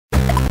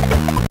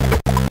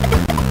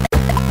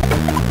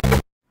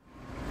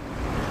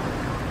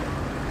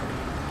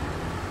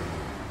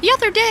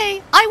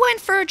I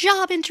went for a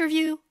job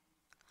interview.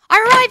 I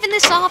arrive in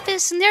this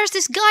office, and there's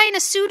this guy in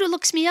a suit who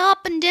looks me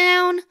up and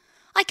down.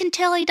 I can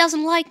tell he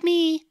doesn't like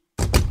me.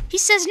 He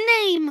says,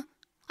 "Name."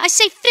 I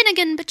say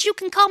Finnegan, but you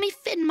can call me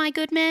Finn, my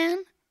good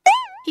man.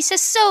 He says,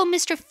 "So,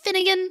 Mr.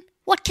 Finnegan,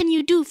 what can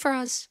you do for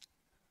us?"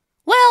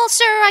 "Well,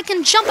 sir, I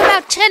can jump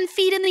about 10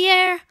 feet in the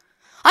air.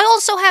 I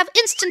also have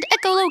instant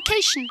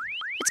echolocation.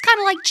 It's kind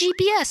of like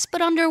GPS,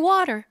 but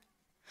underwater."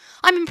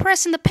 I'm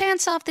impressing the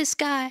pants off this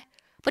guy,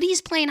 but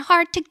he's playing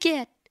hard to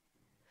get.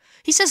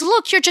 He says,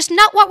 "Look, you're just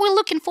not what we're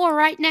looking for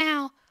right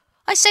now."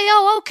 I say,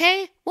 "Oh,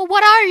 okay. Well,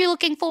 what are you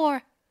looking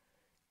for?"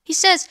 He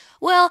says,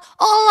 "Well,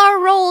 all our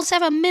roles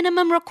have a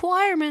minimum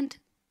requirement."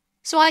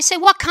 So I say,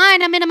 "What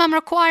kind of minimum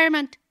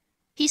requirement?"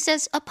 He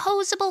says,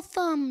 "Opposable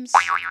thumbs."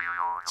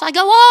 So I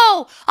go,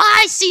 "Oh,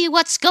 I see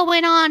what's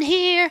going on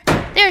here.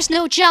 There's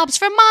no jobs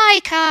for my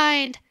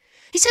kind."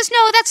 He says,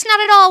 "No, that's not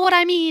at all what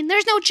I mean.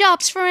 There's no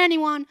jobs for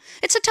anyone.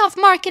 It's a tough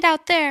market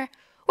out there.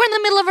 We're in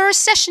the middle of a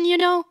recession, you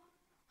know."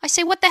 I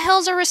say, "What the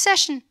hell's a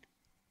recession?"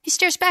 He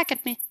stares back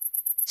at me.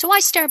 So I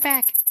stare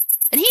back,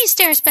 and he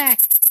stares back.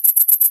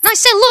 And I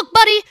say, "Look,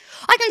 buddy,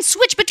 I can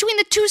switch between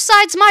the two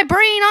sides of my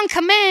brain on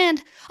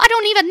command. I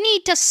don't even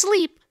need to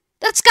sleep.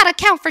 That's gotta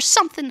count for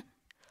something.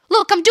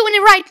 Look, I'm doing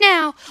it right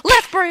now.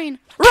 Left brain,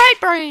 right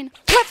brain,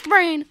 left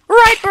brain,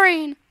 right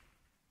brain."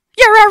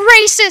 "You're a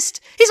racist."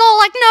 He's all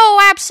like, "No,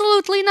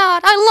 absolutely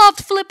not. I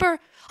loved Flipper.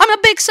 I'm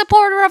a big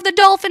supporter of the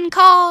dolphin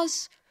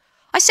cause."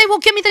 I say, "Well,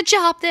 give me the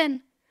job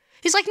then."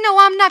 He's like, "No,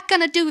 I'm not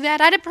gonna do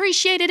that. I'd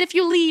appreciate it if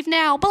you leave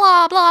now.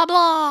 Blah, blah,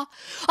 blah."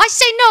 I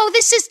say, "No,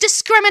 this is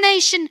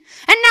discrimination,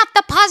 and not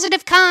the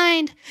positive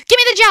kind. Give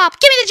me the job,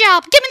 give me the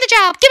job, give me the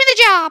job, give me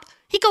the job."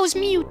 He goes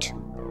mute.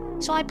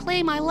 So I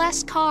play my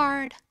last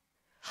card.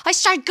 I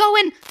start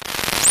going,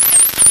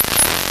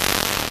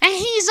 and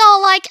he's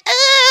all like,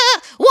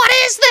 "What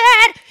is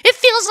that? It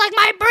feels like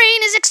my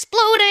brain is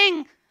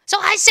exploding." So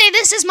I say,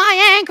 "This is my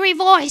angry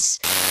voice.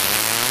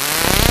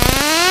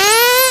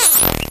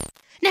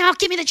 Now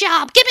give me the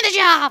job, give me the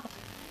job."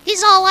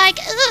 He's all like,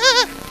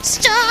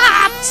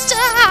 "Stop,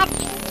 stop."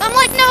 I'm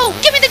like, "No,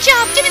 give me the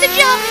job, give me the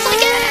job." He's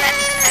like,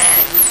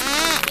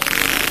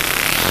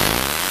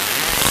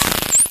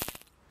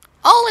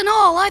 All in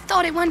all, I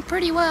thought it went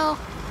pretty well.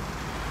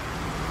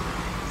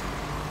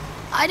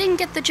 I didn't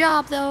get the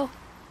job, though.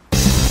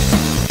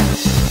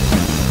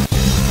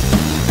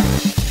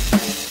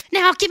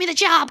 "Now give me the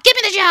job, give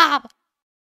me the job."